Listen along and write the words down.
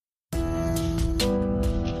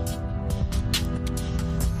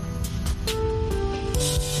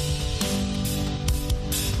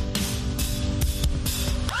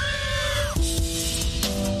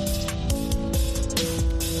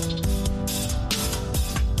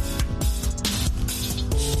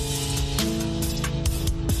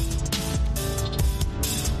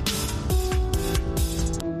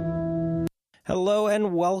Hello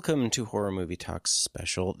and welcome to Horror Movie Talks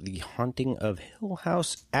special, The Haunting of Hill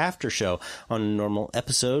House Aftershow. On a normal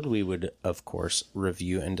episode, we would, of course,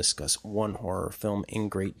 review and discuss one horror film in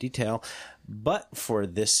great detail. But for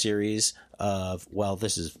this series of, well,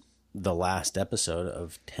 this is the last episode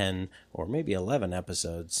of 10 or maybe 11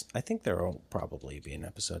 episodes. I think there will probably be an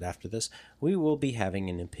episode after this. We will be having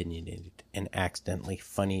an opinionated and accidentally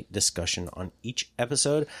funny discussion on each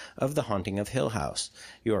episode of The Haunting of Hill House.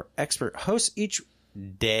 Your expert hosts each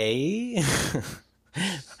day...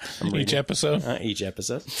 Each episode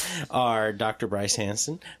are Dr. Bryce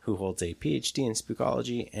Hanson, who holds a PhD in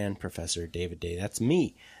spookology, and Professor David Day. That's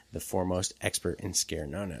me, the foremost expert in scare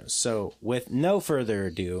no-nos. So with no further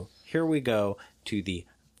ado, here we go to the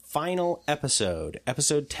final episode,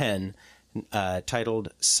 episode 10,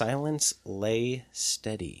 titled Silence Lay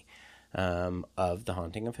Steady, of The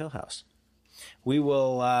Haunting of Hill House. We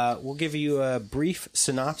will we'll give you a brief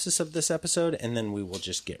synopsis of this episode, and then we will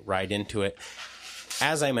just get right into it.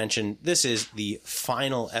 As I mentioned, this is the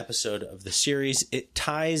final episode of the series. It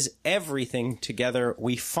ties everything together.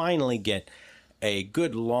 We finally get a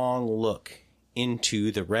good long look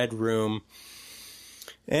into the Red Room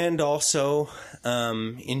and also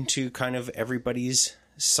into kind of everybody's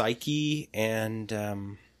psyche, and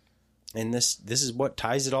this is what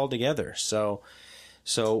ties it all together. So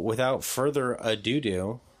without further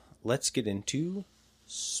ado, let's get into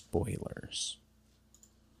spoilers.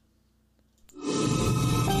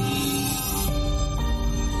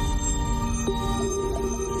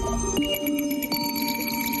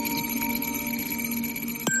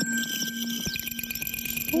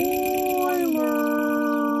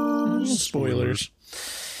 Spoilers.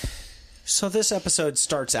 So this episode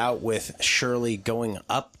starts out with Shirley going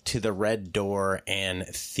up to the red door, and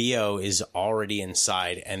Theo is already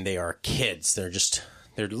inside, and they are kids. They're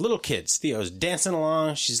little kids. Theo's dancing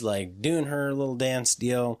along. She's like doing her little dance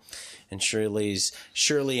deal, and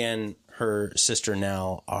Shirley and her sister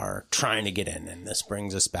Nell are trying to get in. And this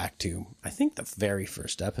brings us back to, I think, the very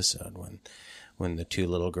first episode when the two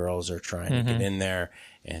little girls are trying to get in there,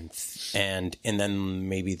 and then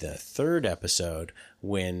maybe the third episode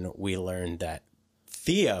when we learn that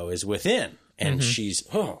Theo is within, and she's,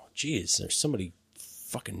 oh geez, there's somebody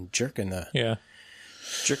fucking jerking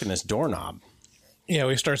this doorknob. Yeah,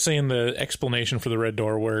 we start seeing the explanation for the red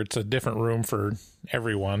door, where it's a different room for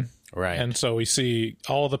everyone. Right. And so we see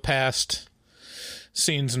all the past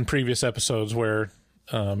scenes in previous episodes where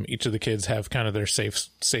each of the kids have kind of their safe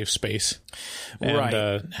space. And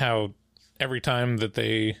right. How every time that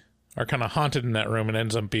they are kind of haunted in that room, it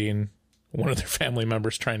ends up being one of their family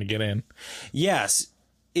members trying to get in. Yes.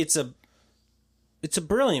 It's a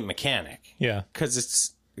brilliant mechanic. Yeah.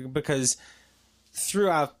 Because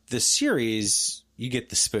throughout the series, you get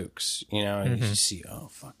the spooks, and you see, oh,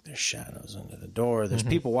 fuck, there's shadows under the door. There's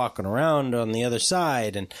people walking around on the other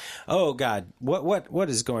side. And, oh, God, what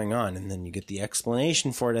is going on? And then you get the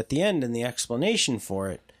explanation for it at the end. And the explanation for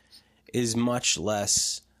it is much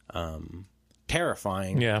less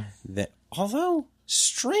terrifying. Yeah. Although,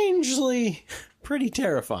 strangely, pretty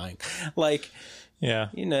terrifying. Like, yeah,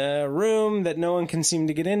 in a room that no one can seem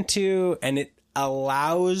to get into, and it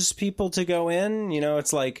allows people to go in.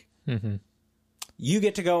 It's like... You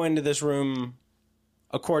get to go into this room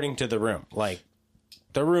according to the room. Like,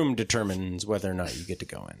 the room determines whether or not you get to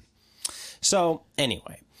go in. So,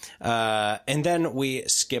 anyway. And then we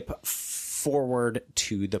skip forward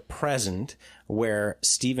to the present, where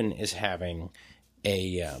Stephen is having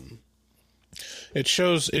a... It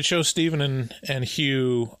shows Stephen and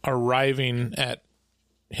Hugh arriving at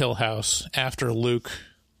Hill House after Luke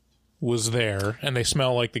was there, and they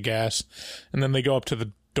smell like the gas, and then they go up to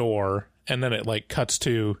the door... And then it cuts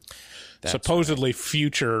to supposedly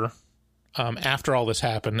future after all this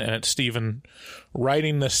happened, and it's Stephen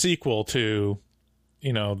writing the sequel to,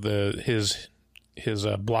 his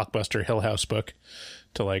blockbuster Hill House book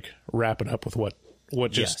to wrap it up with what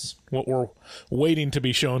we're waiting to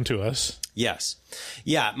be shown to us. Yes.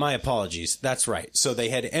 Yeah, my apologies. That's right. So they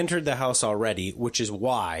had entered the house already, which is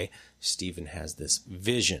why Stephen has this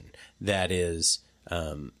vision. That is,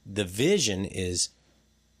 the vision is...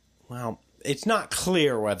 Well, it's not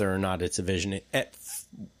clear whether or not it's a vision.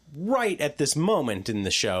 Right at this moment in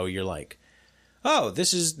the show, you're like, oh,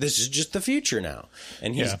 this is just the future now.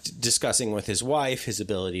 And he's discussing with his wife his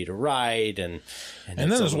ability to ride. And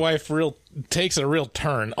then his wife takes a real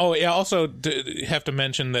turn. Oh, yeah, also have to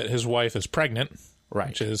mention that his wife is pregnant. Right.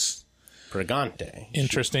 Which is... Pregante.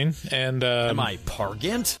 Interesting. And am I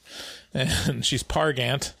Pargant? And she's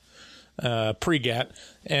Pargant. Pregat.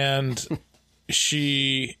 And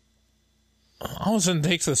she... all of a sudden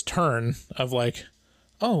takes this turn of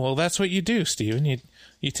oh, well, that's what you do, Stephen.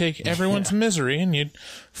 You take everyone's misery and you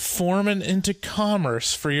form it into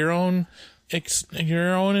commerce for your own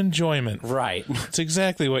enjoyment. Right. It's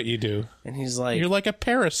exactly what you do. And he's like... You're like a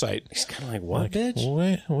parasite. He's kind of like, what,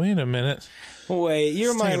 bitch? Wait a minute. Wait,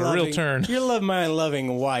 you're my loving... real turn. You're my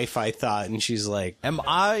loving wife, I thought. And she's like... Am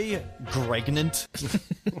I pregnant?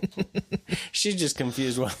 She's just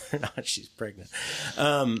confused whether or not she's pregnant.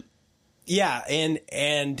 Yeah,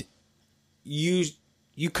 and you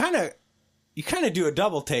kind of do a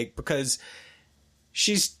double take because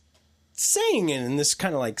she's saying it in this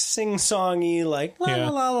kind of like sing-songy, like la la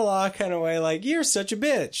la la la kind of way, like you're such a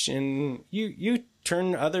bitch, and you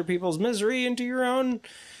turn other people's misery into your own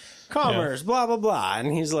commerce, blah blah blah.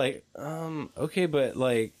 And he's like, okay, but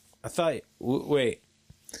like I thought, wait,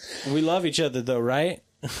 we love each other though, right?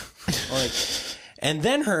 Like, and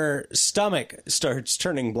then her stomach starts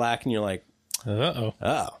turning black, and you're like, oh,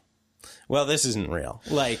 well, this isn't real.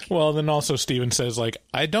 Like, well, then also Steven says, like,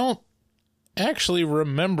 I don't actually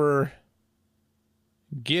remember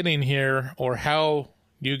getting here or how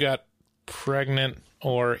you got pregnant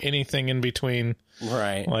or anything in between.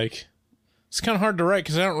 Right. Like, it's kind of hard to write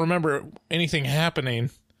because I don't remember anything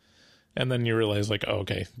happening. And then you realize, like, oh,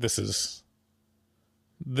 okay, this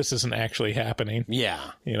isn't actually happening.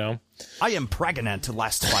 Yeah. You know? I am pregnant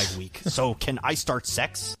last 5 weeks, so can I start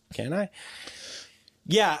sex? Can I?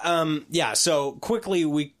 Yeah, so quickly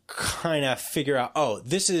we kind of figure out, oh,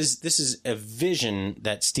 this is a vision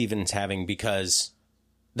that Steven's having because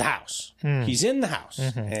the house. He's in the house.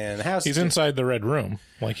 And the house... He's inside the red room.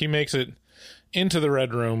 Like, he makes it into the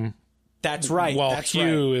red room. That's right. While that's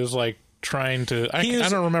Hugh is, like, trying to... I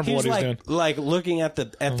don't remember what he's doing. Like, looking at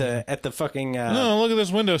the fucking... no, look at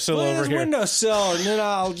this windowsill over here. Look at this windowsill, and then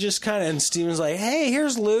I'll just kind of... And Steven's like, hey,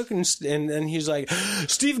 here's Luke, and he's like,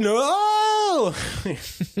 Steve, no!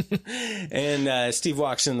 And Steve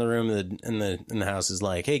walks in the room, in the house is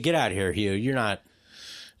like, hey, get out of here, Hugh, you're not...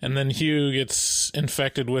 And then Hugh gets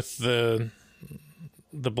infected with the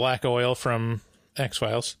black oil from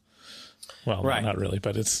X-Files. Well, right. Not really,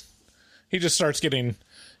 but he just starts getting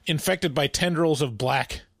infected by tendrils of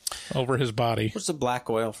black over his body. What's the black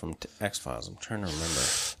oil from X-Files? I'm trying to remember.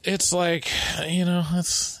 It's like,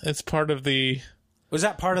 it's part of the... Was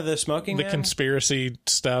that part of the smoking The man? conspiracy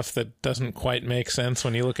stuff that doesn't quite make sense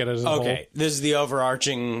when you look at it as a whole. Okay, this is the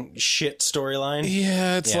overarching shit storyline?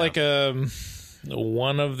 Yeah, it's like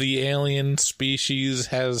one of the alien species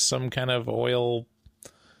has some kind of oil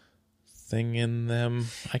thing in them.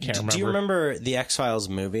 I can't remember. Do you remember the X-Files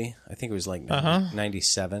movie? I think it was like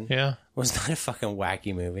 97. Yeah. Was that a fucking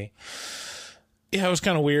wacky movie? Yeah, it was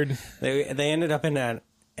kind of weird. They ended up in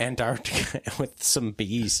Antarctica with some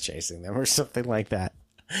bees chasing them or something like that.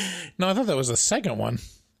 No, I thought that was the second one.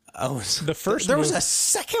 Oh, the first there was a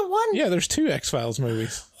second one? Yeah, there's 2 X-Files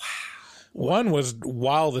movies. Wow. One was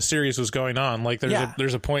while the series was going on. Like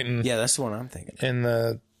there's a point in... Yeah, that's the one I'm thinking.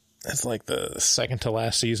 It's like the second to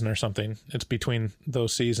last season or something. It's between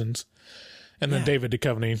those seasons. And then David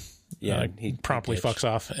Duchovny he promptly fucks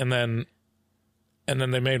off. And then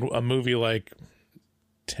they made a movie like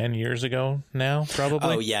 10 years ago now,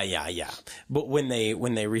 probably. Oh, yeah. But when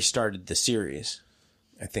they restarted the series,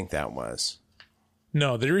 I think that was...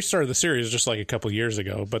 No, they restarted the series just like a couple years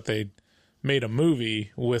ago, but they made a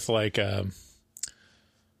movie with like that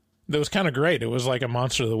was kind of great. It was like a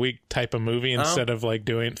Monster of the Week type of movie instead of like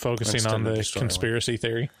focusing on the conspiracy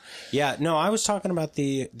theory. Yeah, no, I was talking about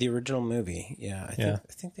the original movie. Yeah, I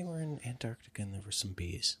think they were in Antarctica and there were some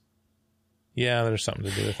bees. Yeah, there's something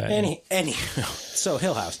to do with that. So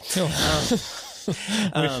Hill House.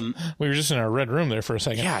 We were just in our red room there for a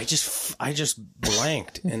second. Yeah, I just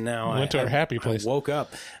blanked, and now went to our happy place. I woke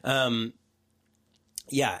up.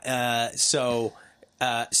 So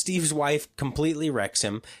Steve's wife completely wrecks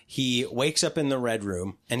him. He wakes up in the red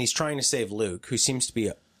room, and he's trying to save Luke, who seems to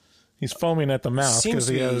be he's foaming at the mouth because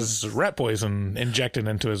he has rat poison injected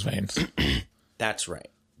into his veins. That's right.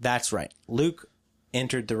 Luke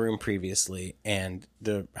entered the room previously, and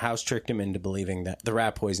the house tricked him into believing that the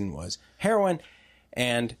rat poison was heroin.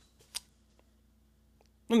 And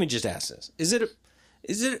let me just ask this: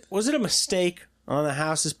 was it a mistake on the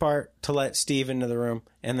house's part to let Steve into the room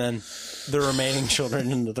and then the remaining children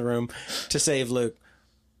into the room to save Luke?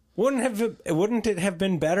 Wouldn't it have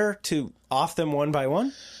been better to off them one by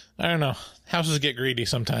one? I don't know. Houses get greedy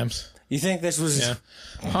sometimes. You think this was... Yeah.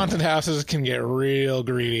 Haunted houses can get real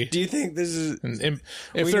greedy. Do you think this is...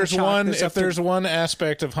 If there's one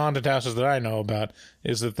aspect of haunted houses that I know about,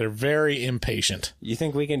 is that they're very impatient. You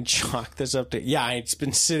think we can chalk this up to... Yeah, it's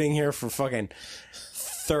been sitting here for fucking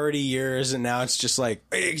 30 years, and now it's just like,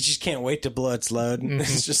 I just can't wait to blow its load. Mm-hmm.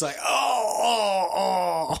 It's just like,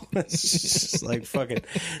 oh. It's just like fucking.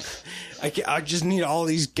 I just need all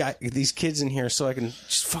these kids in here so I can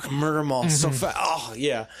just fucking murder them all so fast. Oh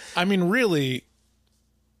yeah. I mean, really,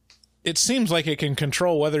 it seems like it can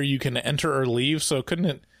control whether you can enter or leave. So couldn't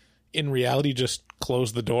it, in reality, just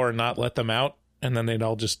close the door and not let them out, and then they'd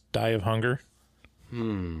all just die of hunger?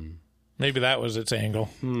 Maybe that was its angle.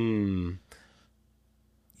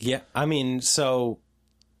 Yeah, I mean, so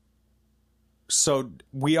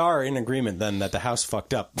we are in agreement then that the house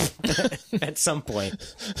fucked up at some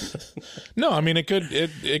point. No, I mean, it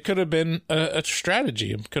could have been a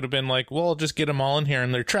strategy. It could have been like, well, just get them all in here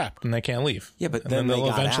and they're trapped and they can't leave. Yeah, but and then they'll they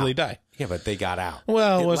got eventually out. die. Yeah, but they got out.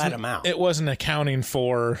 Well, let them out. It wasn't accounting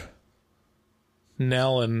for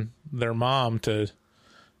Nell and their mom to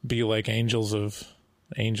be like angels. I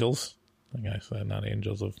think I said not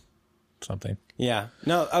angels of something. Yeah.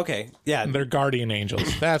 No, okay. Yeah. They're guardian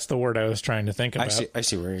angels. That's the word I was trying to think about. I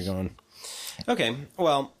see where you're going. Okay.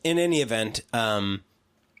 Well, in any event,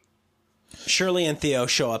 Shirley and Theo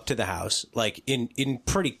show up to the house, like, in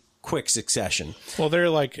pretty quick succession. Well,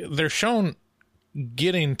 they're shown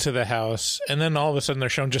getting to the house, and then all of a sudden they're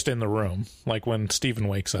shown just in the room, like when Stephen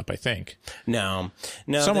wakes up, I think. No.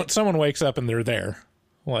 Someone wakes up and they're there.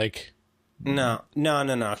 Like... No.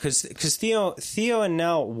 Because Theo and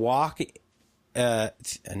Nell walk...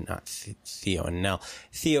 not Theo and Nell.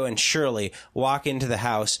 Theo and Shirley walk into the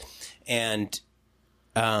house, and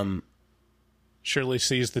Shirley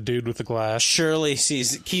sees the dude with the glass. Shirley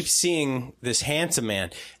keeps seeing this handsome man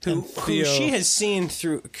who she has seen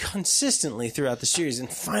consistently throughout the series, and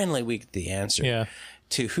finally we get the answer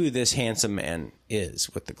to who this handsome man is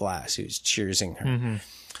with the glass who's cheersing her. Mm-hmm.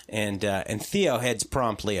 And Theo heads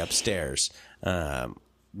promptly upstairs,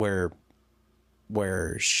 where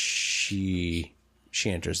she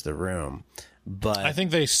enters the room. But I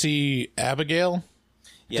think they see Abigail.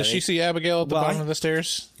 Yeah, does she see Abigail at the bottom of the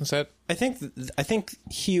stairs? Is that? I think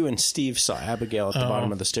Hugh and Steve saw Abigail at the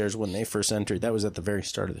bottom of the stairs when they first entered. That was at the very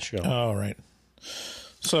start of the show. Oh, right.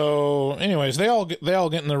 So, anyways, they all get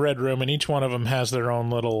in the red room, and each one of them has their own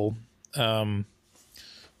little,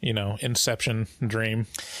 Inception dream.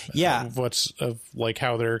 Yeah, of like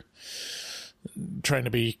how they're trying to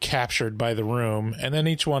be captured by the room, and then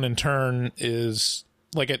each one in turn is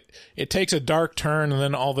like it takes a dark turn, and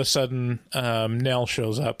then all of a sudden Nell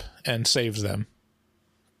shows up and saves them.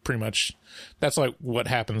 Pretty much, that's like what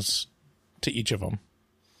happens to each of them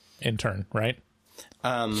in turn, right?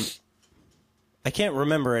 I can't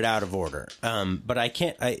remember it out of order, but I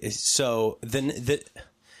can't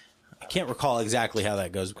recall exactly how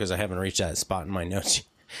that goes because I haven't reached that spot in my notes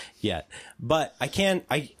yet. But I can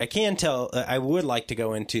tell. I would like to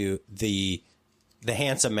go into the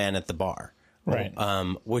handsome man at the bar, right?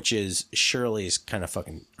 Which is Shirley's kind of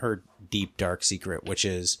fucking her deep dark secret, which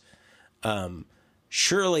is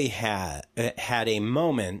Shirley had a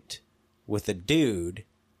moment with a dude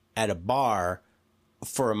at a bar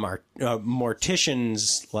for a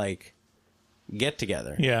mortician's like get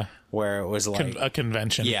together. Yeah. Where it was like a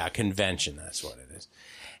convention. Yeah, a convention. That's what it is.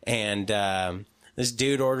 And this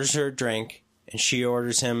dude orders her a drink, and she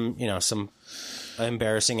orders him, some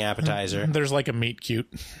embarrassing appetizer. There's like a meet cute.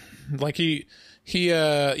 Like he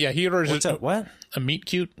orders. What's up? What? A meet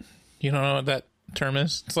cute? You don't know what that term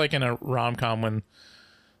is? It's like in a rom-com when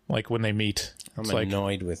they meet. I'm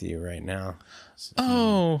annoyed with you right now.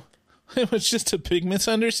 Oh, it was just a big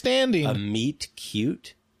misunderstanding. A meet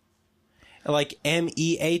cute? Like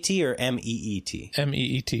M-E-A-T or M-E-E-T?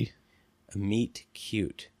 M-E-E-T. A meet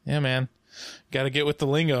cute. Yeah, man. Got to get with the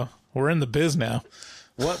lingo. We're in the biz now.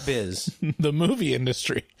 What biz? The movie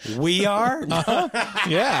industry. We are?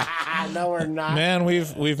 Yeah. No, we're not. Man,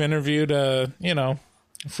 we've interviewed,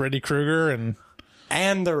 Freddy Krueger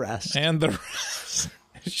and the rest.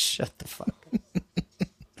 Shut the fuck up.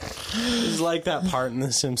 It's like that part in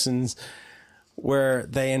The Simpsons where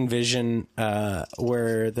they envision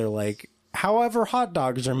where they're like, however hot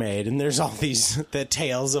dogs are made, and there's all the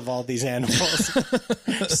tails of all these animals.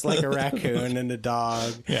 Just like a raccoon and a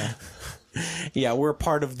dog. Yeah. Yeah, we're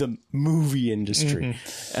part of the movie industry.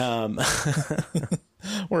 Mm-hmm.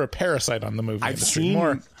 We're a parasite on the movie industry.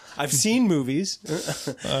 I've seen movies.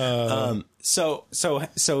 So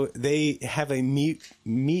they have a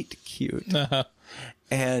meet cute. Uh-huh.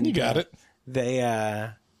 And you got it.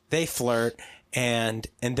 They flirt, and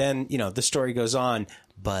then the story goes on,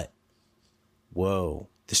 but whoa,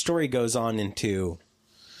 the story goes on into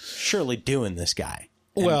Shirley doing this guy.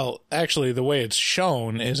 Well, actually, the way it's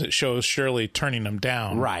shown is it shows Shirley turning him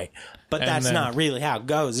down, right? But that's not really how it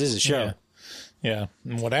goes, is it? Show. Yeah.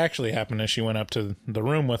 And what actually happened is she went up to the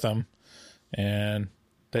room with him, and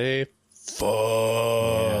they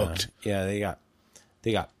fucked. Yeah,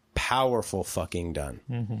 they got powerful fucking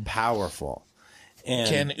done. Powerful. And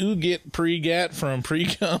Can you get pre-gat from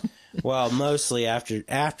pre-cum? well, mostly after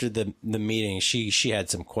the meeting, she had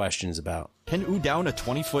some questions about. Can oo down a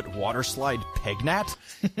 20-foot water slide pregnant?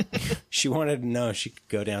 She wanted to know if she could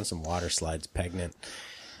go down some water slides pregnant.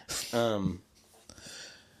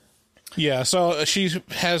 Yeah, so she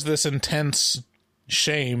has this intense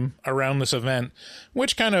shame around this event,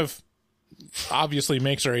 which kind of obviously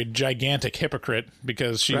makes her a gigantic hypocrite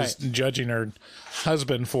because she's judging her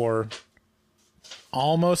husband for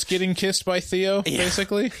almost getting kissed by Theo,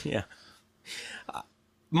 basically. Yeah.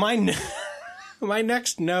 My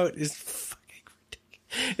next note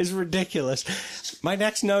is ridiculous. My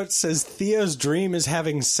next note says Theo's dream is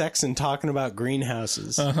having sex and talking about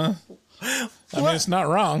greenhouses. I mean, it's not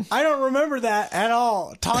wrong. I don't remember that at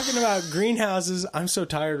all. Talking about greenhouses. I'm so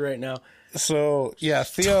tired right now. So, yeah,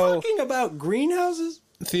 Theo... Talking about greenhouses?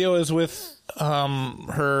 Theo is with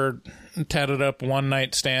her tatted up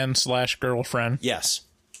one-night stand / girlfriend. Yes.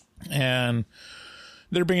 And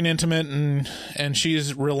they're being intimate, and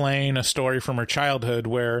she's relaying a story from her childhood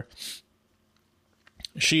where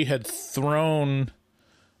she had thrown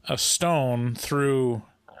a stone through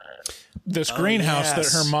this greenhouse that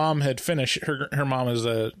her mom had finished. Her mom is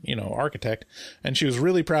a architect, and she was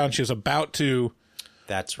really proud. And she was about to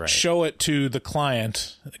That's right. show it to the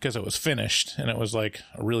client because it was finished, and it was like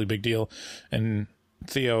a really big deal. And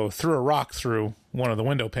Theo threw a rock through one of the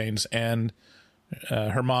window panes, and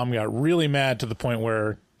her mom got really mad to the point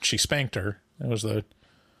where she spanked her. It was the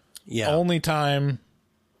only time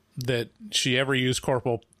that she ever used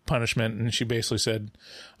corporal punishment, and she basically said,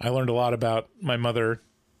 I learned a lot about my mother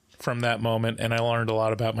from that moment, and I learned a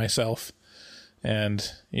lot about myself. And,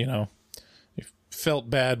 it felt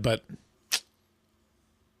bad, but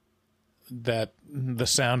the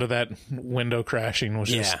sound of that window crashing was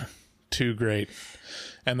just too great.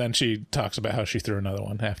 And then she talks about how she threw another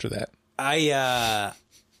one after that. I'm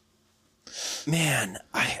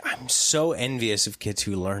so envious of kids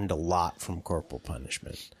who learned a lot from corporal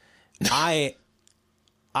punishment. I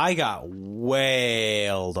got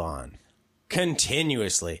wailed on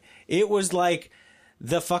continuously. It was like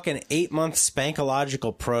the fucking 8-month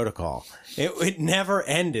spankological protocol. It never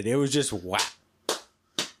ended. It was just whack.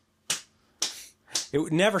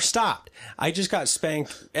 It never stopped. I just got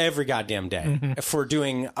spanked every goddamn day for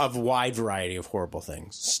doing a wide variety of horrible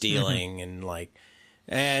things. Stealing and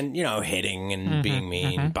hitting and being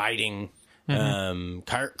mean, biting,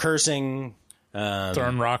 cursing.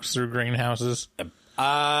 Throwing rocks through greenhouses.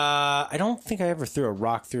 I don't think I ever threw a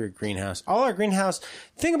rock through a greenhouse. All our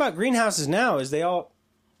thing about greenhouses now is they all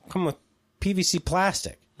come with PVC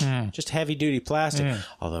plastic. Just heavy duty plastic.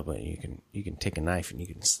 Although, but you can take a knife and you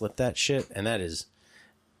can slit that shit, and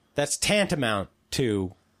that's tantamount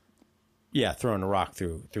to throwing a rock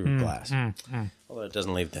through glass. Although it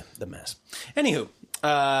doesn't leave the mess. Anywho,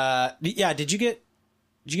 did you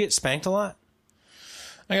get spanked a lot?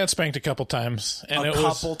 I got spanked a couple times. And a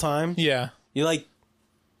couple times? Yeah. You like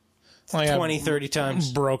 20, 30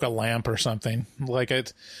 times? Broke a lamp or something. Like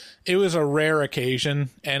it was a rare occasion,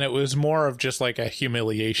 and it was more of just like a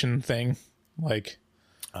humiliation thing. Like,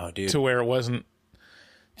 oh, dude. To where it wasn't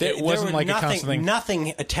like a constant thing.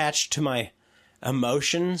 Nothing attached to my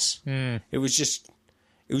emotions. It was just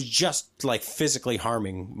like physically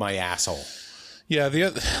harming my asshole. Yeah, the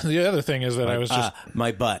other thing is that I was just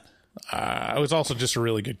my butt. I was also just a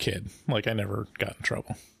really good kid. Like, I never got in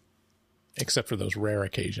trouble, except for those rare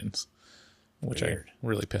occasions, which I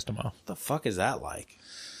really pissed him off. What the fuck is that like?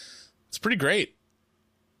 It's pretty great.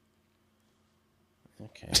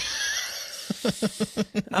 Okay.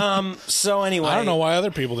 So anyway, I don't know why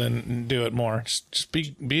other people didn't do it more. Just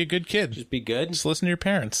be a good kid. Just be good. Just listen to your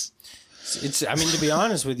parents. It's. I mean, to be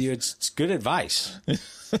honest with you, it's good advice.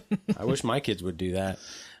 I wish my kids would do that.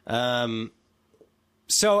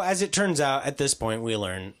 So as it turns out, at this point, we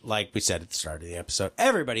learn, like we said at the start of the episode,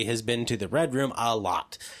 everybody has been to the Red Room a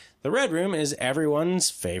lot. The Red Room is everyone's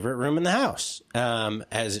favorite room in the house.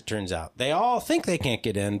 As it turns out, they all think they can't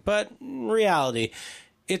get in, but in reality,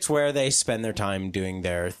 it's where they spend their time doing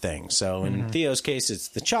their thing. So in Theo's case, it's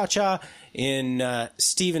the cha-cha. In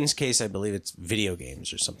Steven's case, I believe it's video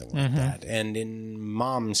games or something like that. And in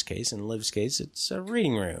Mom's case, in Liv's case, it's a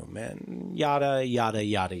reading room and yada, yada,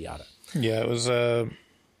 yada, yada. Yeah, it was, who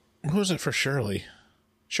was it for Shirley?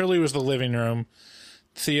 Shirley was the living room.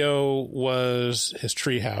 Theo was his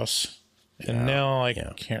treehouse. And now I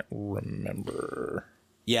can't remember.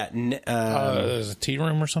 Yeah. It was a tea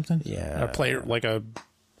room or something? Yeah. A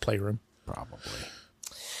playroom. Probably.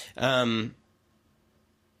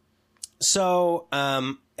 So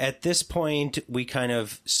at this point, we kind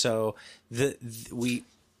of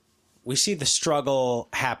we see the struggle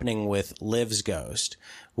happening with Liv's ghost,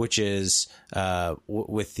 which is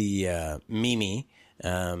with the Mimi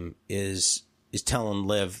is telling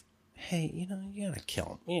Liv, hey, you gotta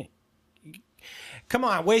kill him. Come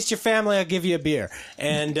on, waste your family. I'll give you a beer.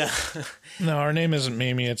 And no, her name isn't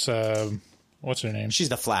Mimi. It's what's her name? She's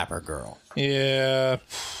the flapper girl. Yeah,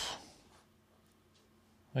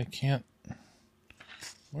 I can't.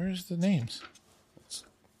 Where's the names?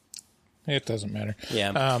 It doesn't matter.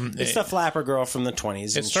 Yeah, it's the flapper girl from the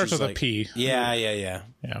 20s. It starts with a P. Yeah. Yeah,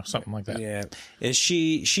 something like that. Yeah,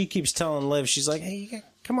 she keeps telling Liv, she's like, hey,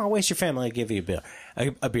 come on, waste your family. I'll give you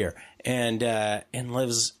a beer. And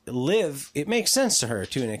Liv, it makes sense to her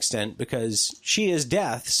to an extent because she is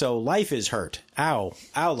death, so life is hurt. Ow,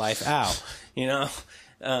 life, ow.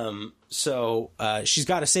 So she's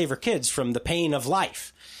got to save her kids from the pain of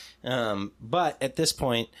life. But at this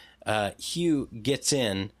point, Hugh gets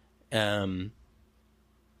into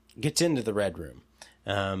the Red Room,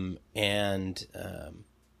 and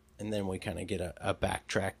then we kind of get a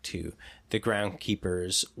backtrack to the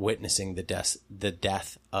groundkeepers witnessing the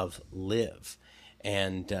death of Liv,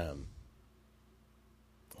 and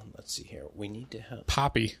let's see here. We need to help.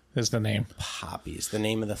 Poppy is the name. Poppy is the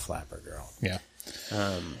name of the flapper girl. Yeah.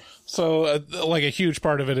 So, like, a huge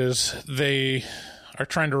part of it is they are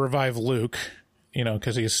trying to revive Luke,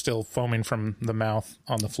 because he's still foaming from the mouth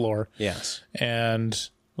on the floor. Yes. And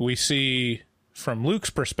we see from Luke's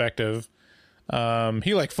perspective,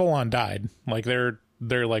 he like full on died. Like they're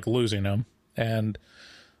like losing him. And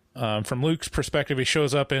from Luke's perspective, he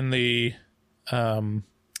shows up in the kind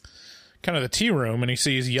of the tea room, and he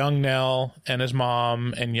sees young Nell and his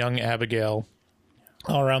mom and young Abigail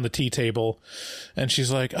all around the tea table. And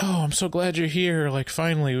she's like, oh, I'm so glad you're here. Like,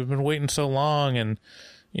 finally, we've been waiting so long. And,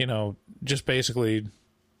 just basically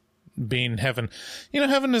being heaven.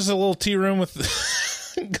 Heaven is a little tea room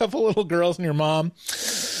with a couple little girls and your mom.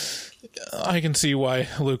 I can see why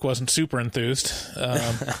Luke wasn't super enthused.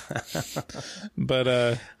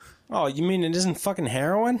 But, oh, you mean it isn't fucking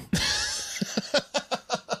heroin?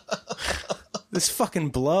 This fucking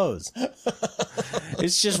blows.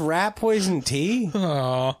 It's just rat poison tea?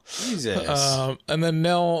 Oh, Jesus. And then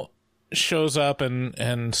Nell shows up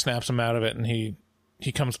and snaps him out of it, and he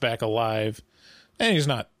comes back alive. And he's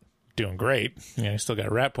not doing great. He's still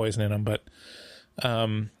got rat poison in him, but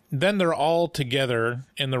then they're all together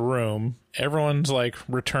in the room. Everyone's like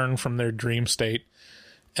returned from their dream state.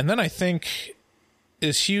 And then I think,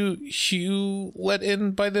 is Hugh let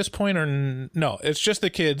in by this point, or no? It's just the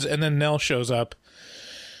kids, and then Nell shows up,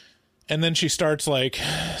 and then she starts like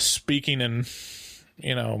speaking in,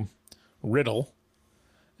 riddle,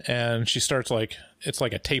 and she starts like, it's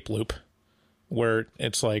like a tape loop where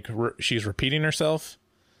it's like she's repeating herself,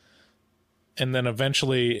 and then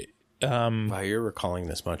eventually. Wow, you're recalling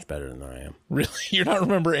this much better than I am. Really? You don't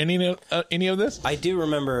remember any of this? I do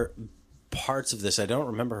remember parts of this. I don't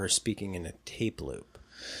remember her speaking in a tape loop.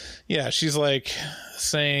 Yeah, she's like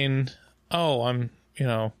saying, oh, I'm,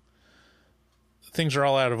 things are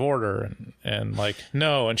all out of order, and like,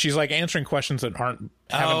 no. And she's like answering questions that haven't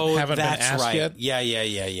been asked yet.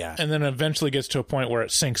 Yeah. And then eventually gets to a point where it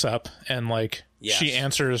syncs up, and like, she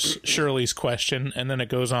answers Shirley's question, and then it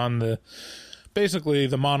goes on basically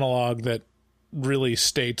the monologue that really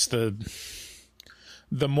states the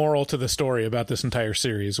moral to the story about this entire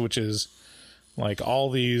series, which is like all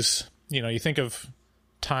these, you think of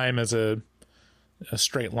time as a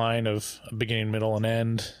straight line of a beginning, middle, and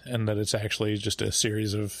end, and that it's actually just a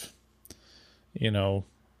series of,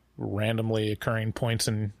 randomly occurring points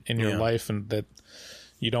in your life, and that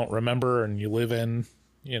you don't remember, and you live in,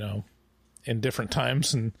 in different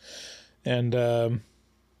times, and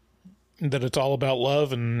that it's all about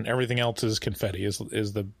love, and everything else is confetti is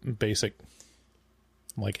the basic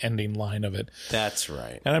like ending line of it. That's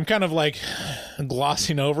right. And I'm kind of like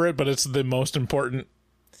glossing over it, but it's the most important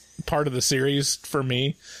part of the series for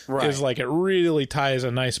me. Right. Is like it really ties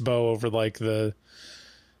a nice bow over like the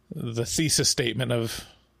thesis statement of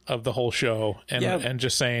the whole show, and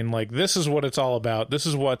just saying like, this is what it's all about. This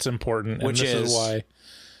is what's important, and this is why,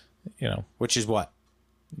 which is what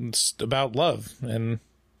it's about love, and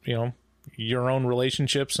your own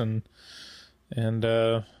relationships, and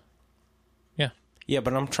yeah,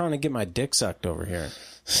 but I'm trying to get my dick sucked over here.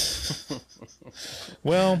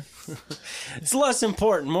 Well, it's less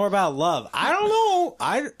important, more about love. I don't know.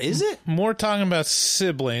 Is it more talking about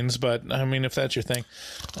siblings? But I mean, if that's your thing,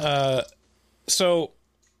 so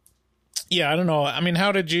yeah, I don't know. I mean,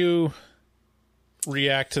 how did you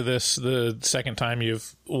react to this the second time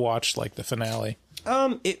you've watched like the finale?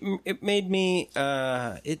 It made me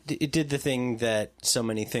it did the thing that so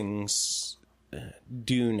many things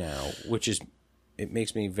do now, which is it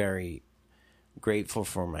makes me very grateful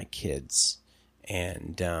for my kids,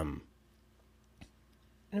 and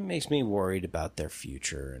it makes me worried about their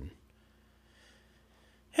future,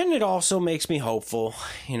 and it also makes me hopeful,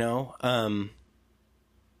 you know.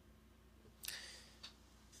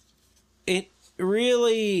 It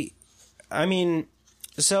really, I mean,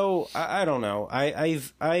 so I don't know.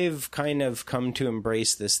 I've kind of come to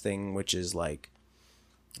embrace this thing, which is like,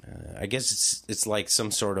 I guess it's like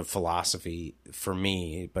some sort of philosophy for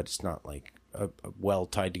me, but it's not like a well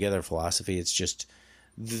tied together philosophy. It's just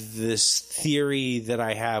this theory that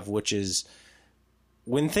I have, which is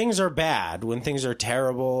when things are bad, when things are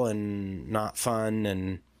terrible and not fun,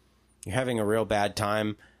 and you're having a real bad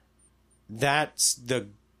time, that's the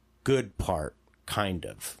good part, kind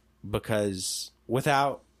of, because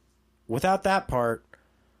without that part,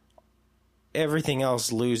 everything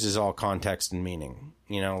else loses all context and meaning,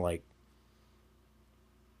 you know, like,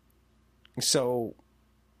 so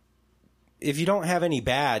if you don't have any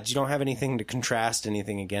bads, you don't have anything to contrast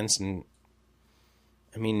anything against, and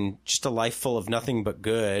I mean, just a life full of nothing but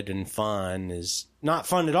good and fun is not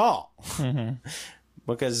fun at all.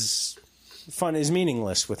 Because fun is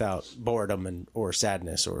meaningless without boredom or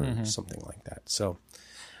sadness or something like that. So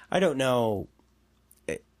I don't know.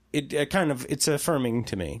 It kind of, it's affirming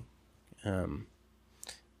to me. And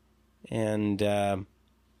I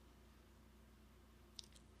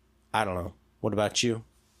don't know. What about you?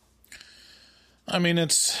 I mean,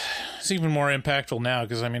 it's even more impactful now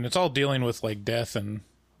because, I mean, it's all dealing with like death and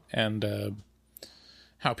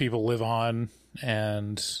how people live on,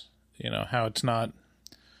 and, you know, how it's not,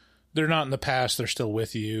 they're not in the past, they're still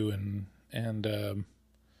with you, and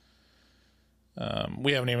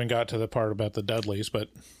we haven't even got to the part about the Dudleys, but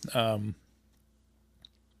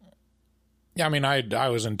yeah, I mean, I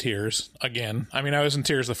was in tears again. I mean, I was in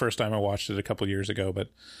tears the first time I watched it a couple years ago, but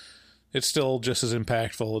it's still just as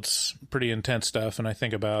impactful. It's pretty intense stuff, and I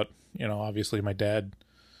think about, you know, obviously my dad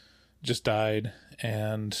just died,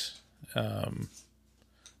 and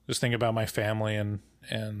just think about my family and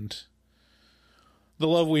the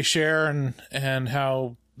love we share, and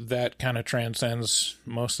how that kind of transcends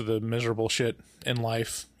most of the miserable shit in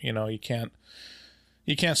life. You know, you can't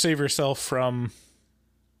save yourself from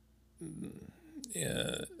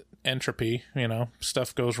entropy. You know,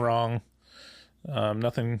 stuff goes wrong.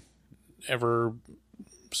 Nothing ever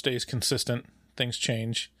stays consistent. Things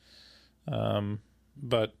change.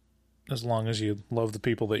 But as long as you love the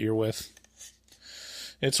people that you're with,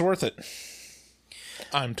 it's worth it,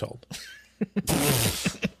 I'm told.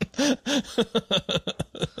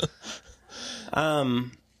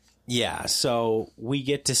 Yeah, so we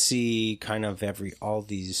get to see kind of all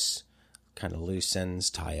these kind of loose ends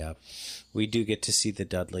tie up. We do get to see the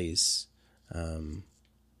Dudleys,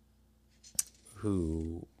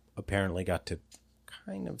 who apparently got to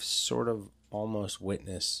kind of sort of almost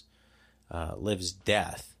witness Liv's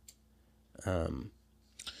death.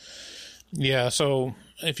 Yeah, so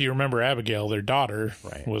if you remember Abigail, their daughter,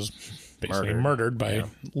 right, was basically murdered by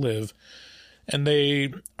Liv. And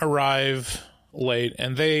they arrive late,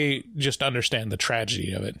 and they just understand the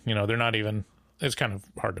tragedy of it. You know, they're not even, it's kind of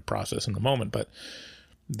hard to process in the moment, but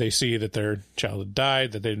they see that their child had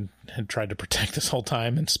died, that they had tried to protect this whole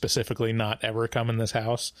time, and specifically not ever come in this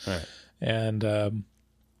house. Right. And the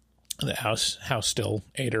house still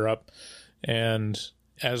ate her up. And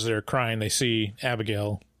as they're crying, they see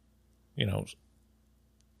Abigail, you know,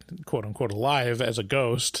 quote unquote alive as a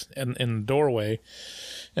ghost in the doorway,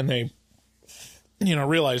 and they, you know,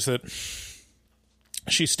 realize that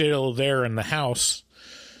she's still there in the house.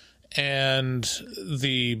 And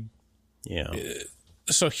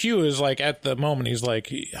so Hugh is like, at the moment, he's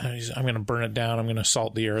like, I'm going to burn it down. I'm going to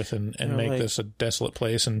salt the earth and make this a desolate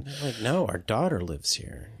place. And like, no, our daughter lives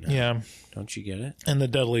here. No, yeah. Don't you get it? And the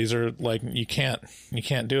Dudleys are like, you can't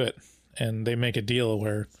do it. And they make a deal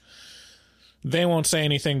where they won't say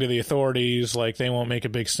anything to the authorities. Like, they won't make a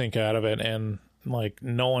big stink out of it. And like,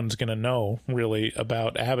 no one's going to know really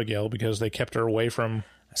about Abigail because they kept her away from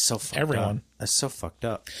everyone. That's so fucked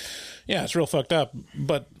up. Yeah, it's real fucked up.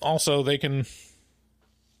 But also they can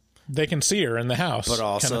see her in the house. But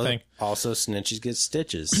also, kind of thing. Also snitches get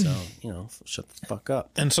stitches. So, you know, shut the fuck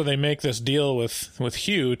up. And so they make this deal with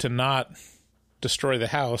Hugh to not destroy the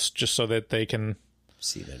house, just so that they can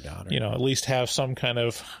see their daughter. You know, at least have some kind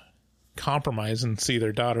of compromise and see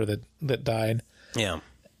their daughter that died. Yeah.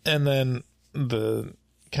 And then the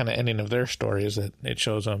kind of ending of their story is that it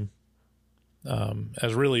shows them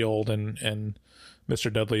as really old, and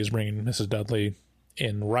Mr. Dudley is bringing Mrs. Dudley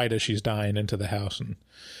in right as she's dying into the house, and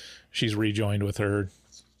she's rejoined with her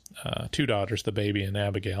 2 daughters, the baby and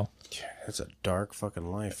Abigail. Yeah, that's a dark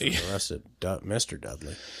fucking life for the rest of Mr.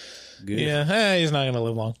 Dudley. Good. Yeah, he's not going to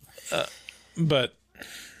live long. But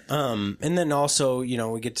and then also,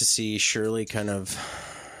 we get to see Shirley kind of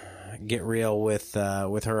get real with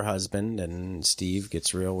her husband, and Steve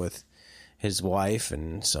gets real with his wife,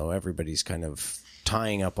 and so everybody's kind of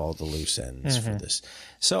tying up all the loose ends for this.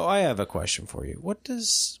 So I have a question for you. What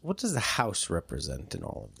does the house represent in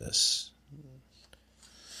all of this?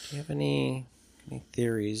 Do you have any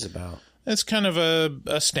theories about? It's kind of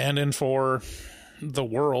a stand-in for the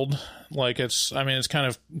world. Like it's kind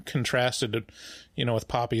of contrasted, with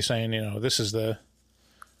Poppy saying, this is the,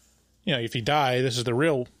 if you die, this is the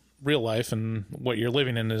real life, and what you're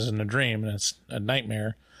living in isn't a dream, and it's a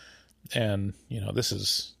nightmare. And,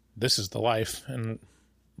 this is the life, and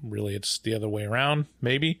really it's the other way around,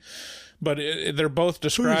 maybe. But they're both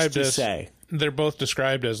described they're both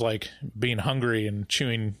described as like being hungry and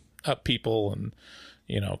chewing up people and,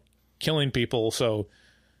 killing people. So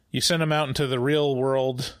you send them out into the real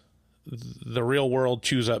world. The real world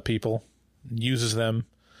chews up people, uses them,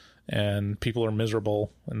 and people are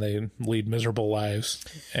miserable, and they lead miserable lives.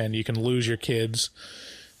 And you can lose your kids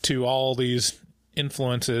to all these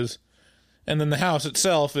influences. And then the house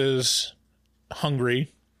itself is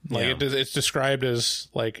hungry. Like it's described as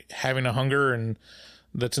like having a hunger and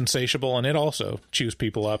that's insatiable, and it also chews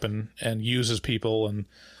people up and uses people, and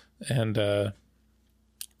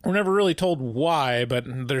we're never really told why, but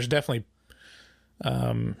there's definitely.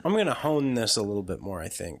 I'm going to hone this a little bit more, I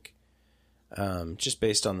think. Just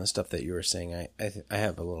based on the stuff that you were saying, I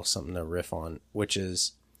have a little something to riff on, which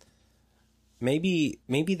is maybe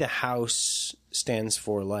the house stands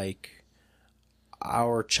for like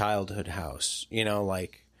our childhood house,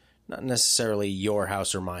 like not necessarily your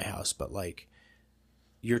house or my house, but like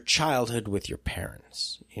your childhood with your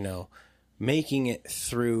parents, making it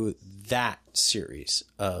through that series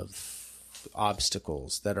of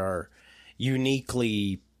obstacles that are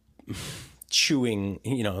uniquely chewing,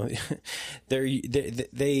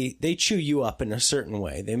 they chew you up in a certain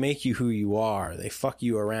way. They make you who you are. They fuck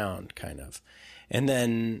you around kind of. And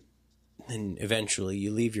then eventually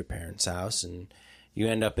you leave your parents' house and you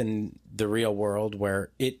end up in the real world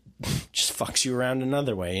where it just fucks you around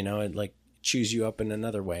another way, it like chews you up in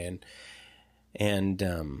another way. And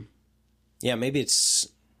maybe it's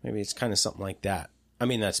kind of something like that. I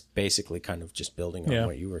mean, that's basically kind of just building on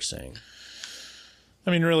what you were saying. I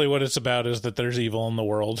mean, really what it's about is that there's evil in the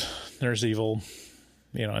world. There's evil,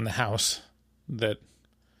 in the house that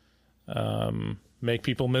make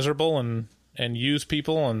people miserable and use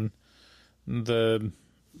people. And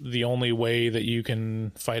the only way that you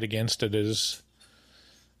can fight against it is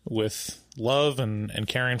with love and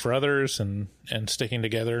caring for others and sticking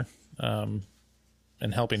together and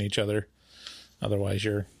helping each other. Otherwise,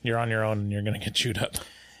 you're on your own and you're going to get chewed up.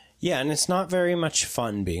 Yeah, and it's not very much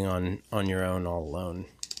fun being on your own all alone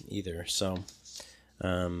either. So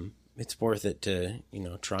it's worth it to,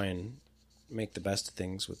 try and make the best of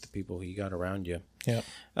things with the people you got around you. Yeah.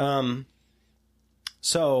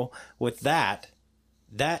 So with that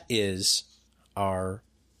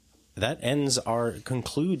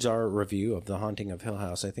concludes our review of The Haunting of Hill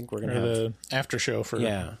House. I think we're going to have the after show for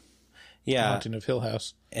Haunting of Hill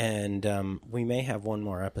House. And we may have one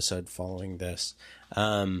more episode following this,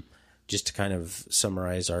 just to kind of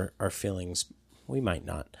summarize our feelings. We might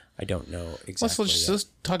not. I don't know exactly. Let's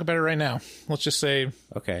talk about it right now. Let's just say,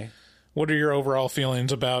 okay, what are your overall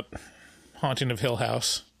feelings about Haunting of Hill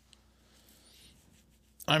House?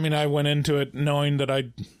 I mean, I went into it knowing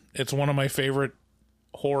that it's one of my favorite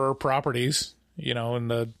horror properties, in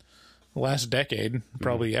the last decade,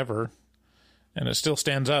 probably ever, and it still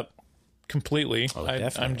stands up completely.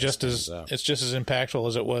 It's just as impactful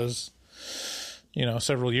as it was,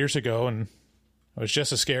 several years ago, and I was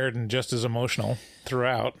just as scared and just as emotional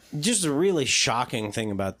throughout. Just a really shocking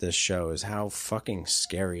thing about this show is how fucking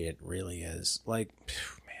scary it really is. Like,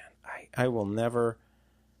 man,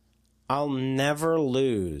 I'll never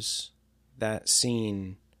lose that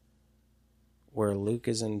scene where Luke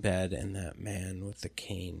is in bed and that man with the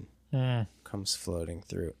cane comes floating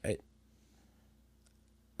through.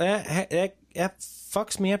 That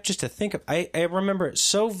fucks me up just to think of. I remember it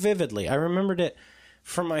so vividly. I remembered it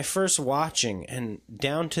from my first watching and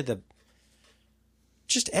down to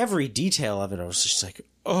just every detail of it. I was just like,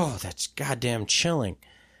 oh, that's goddamn chilling.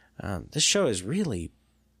 This show has really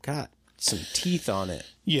got some teeth on it.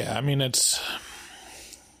 Yeah, I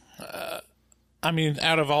mean,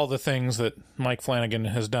 out of all the things that Mike Flanagan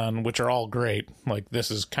has done, which are all great, like this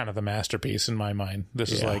is kind of the masterpiece in my mind.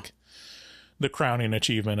 This the crowning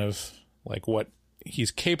achievement of like what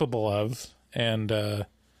he's capable of. And I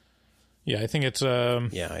think it's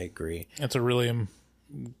I agree. It's a really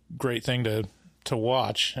great thing to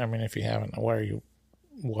watch. I mean, if you haven't, why are you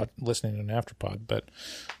listening to an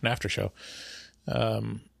aftershow?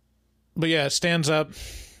 But yeah, it stands up.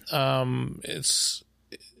 It's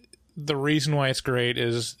the reason why it's great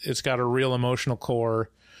is it's got a real emotional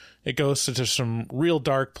core. It goes to some real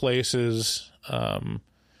dark places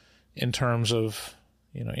in terms of,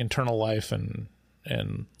 internal life and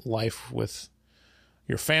life with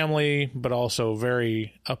your family, but also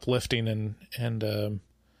very uplifting and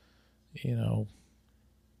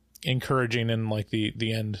encouraging in like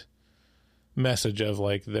the end message of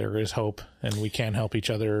like there is hope and we can help each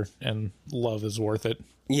other and love is worth it.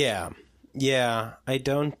 Yeah, I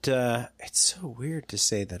don't it's so weird to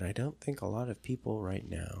say that I don't think a lot of people right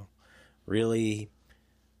now really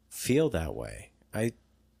feel that way.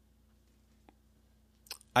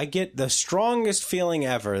 I get the strongest feeling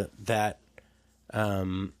ever that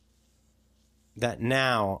that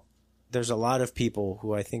now there's a lot of people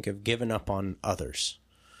who I think have given up on others.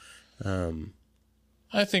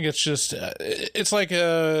 I think it's just it's like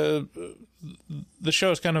the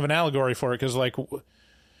show is kind of an allegory for it because like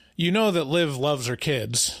that Liv loves her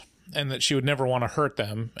kids and that she would never want to hurt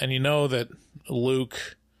them, and that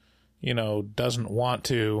Luke doesn't want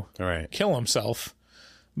to kill himself,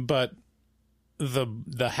 but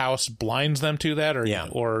the house blinds them to that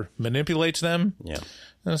or manipulates them. Yeah.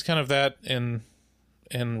 And it's kind of that in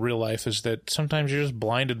real life, is that sometimes you're just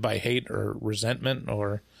blinded by hate or resentment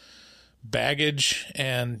or baggage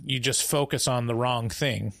and you just focus on the wrong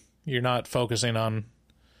thing. You're not focusing on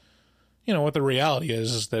what the reality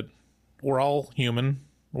is that we're all human.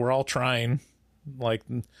 We're all trying. Like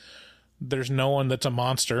there's no one that's a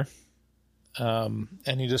monster. And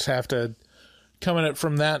you just have to come at it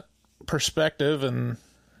from that perspective, and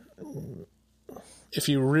if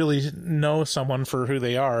you really know someone for who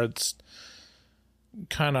they are, it's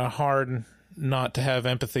kind of hard not to have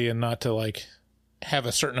empathy and not to like have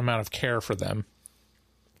a certain amount of care for them.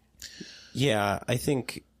 Yeah, I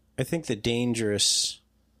think the dangerous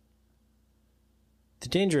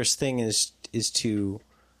thing is to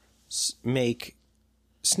make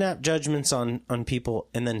snap judgments on people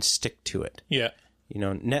and then stick to it. Yeah.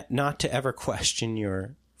 Not to ever question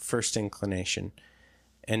your first inclination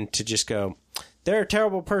and to just go, they're a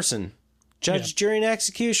terrible person. Judge, jury, and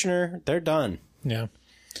executioner, they're done. Yeah.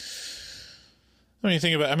 When you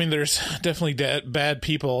think about there's definitely bad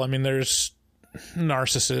people. There's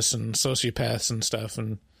narcissists and sociopaths and stuff.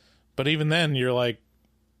 But even then, you're like,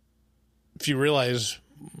 if you realize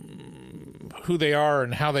who they are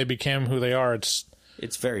and how they became who they are, it's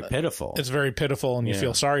very pitiful. It's very pitiful, and you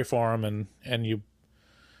feel sorry for them, and you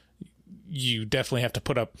definitely have to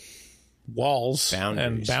put up walls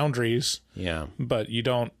and boundaries. Yeah. But you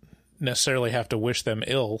don't necessarily have to wish them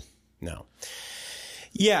ill. No.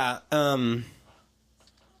 Yeah.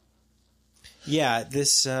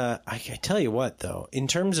 This, I tell you what, though, in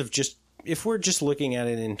terms of if we're just looking at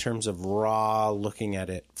it in terms of looking at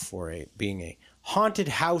it for being a haunted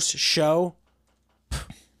house show.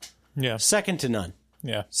 Yeah. Second to none.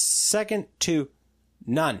 Yeah. Second to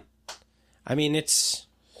none. I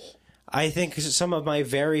think some of my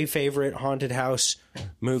very favorite haunted house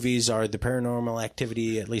movies are the Paranormal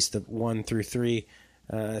Activity, at least the 1 through 3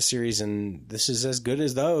 series, and this is as good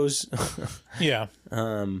as those. Yeah.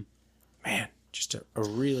 Man, just a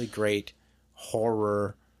really great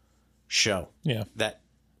horror show. Yeah. That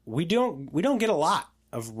we don't get a lot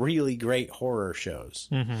of really great horror shows.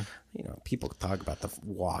 Mm-hmm. People talk about The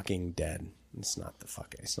Walking Dead. It's not a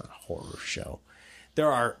horror show.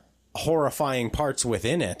 There are horrifying parts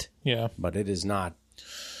within it. Yeah. But it is not.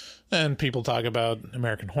 And people talk about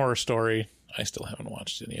American Horror Story. I still haven't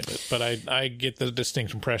watched any of it, but I get the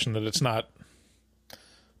distinct impression that it's not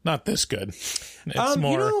this good. It's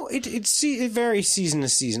more. It varies season to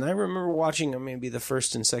season. I remember watching maybe the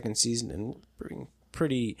first and second season and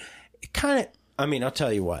pretty. It kind of. I'll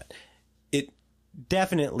tell you what. It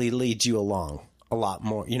definitely leads you along a lot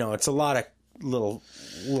more. It's a lot of little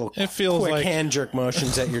it feels quick like hand jerk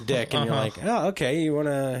motions at your dick, and you're like, oh, okay, you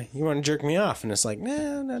wanna jerk me off, and it's like,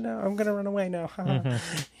 no, I'm gonna run away now. I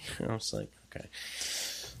was like, okay,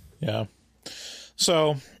 yeah.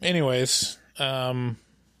 So, anyways, I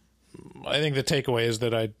think the takeaway is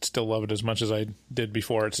that I still love it as much as I did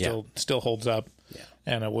before. It still holds up,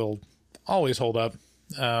 and it will always hold up.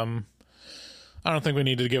 I don't think we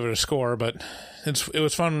need to give it a score, but it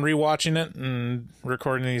was fun rewatching it and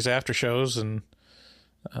recording these after shows, and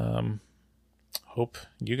hope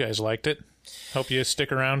you guys liked it. Hope you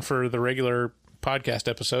stick around for the regular podcast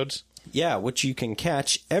episodes. Yeah, which you can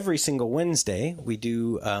catch every single Wednesday. We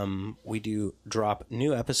do drop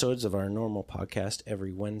new episodes of our normal podcast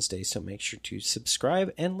every Wednesday, so make sure to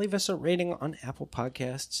subscribe and leave us a rating on Apple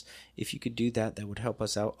Podcasts. If you could do that, that would help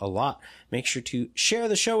us out a lot. Make sure to share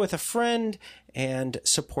the show with a friend and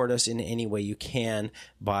support us in any way you can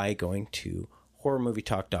by going to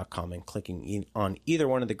horrormovietalk.com and clicking on either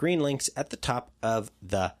one of the green links at the top of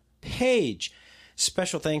the page.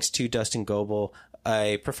 Special thanks to Dustin Goebel,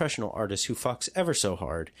 a professional artist who fucks ever so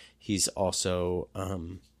hard. He's also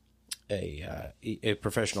a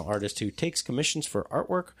professional artist who takes commissions for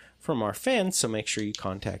artwork from our fans, so make sure you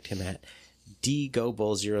contact him at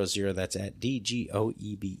dgoebel00. That's at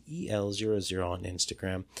DGOEBEL00 on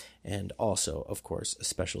Instagram. And also, of course, a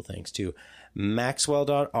special thanks to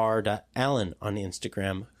Maxwell.R.Allen on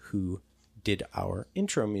Instagram, who did our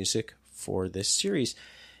intro music for this series.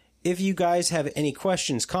 If you guys have any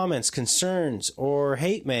questions, comments, concerns, or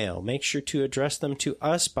hate mail, make sure to address them to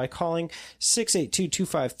us by calling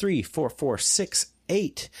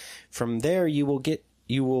 682-253-4468. From there, you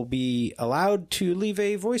will be allowed to leave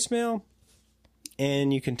a voicemail,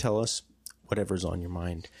 and you can tell us whatever's on your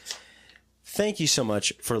mind. Thank you so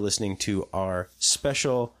much for listening to our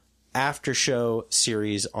special after-show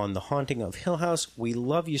series on The Haunting of Hill House. We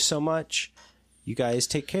love you so much. You guys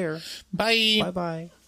take care. Bye. Bye-bye.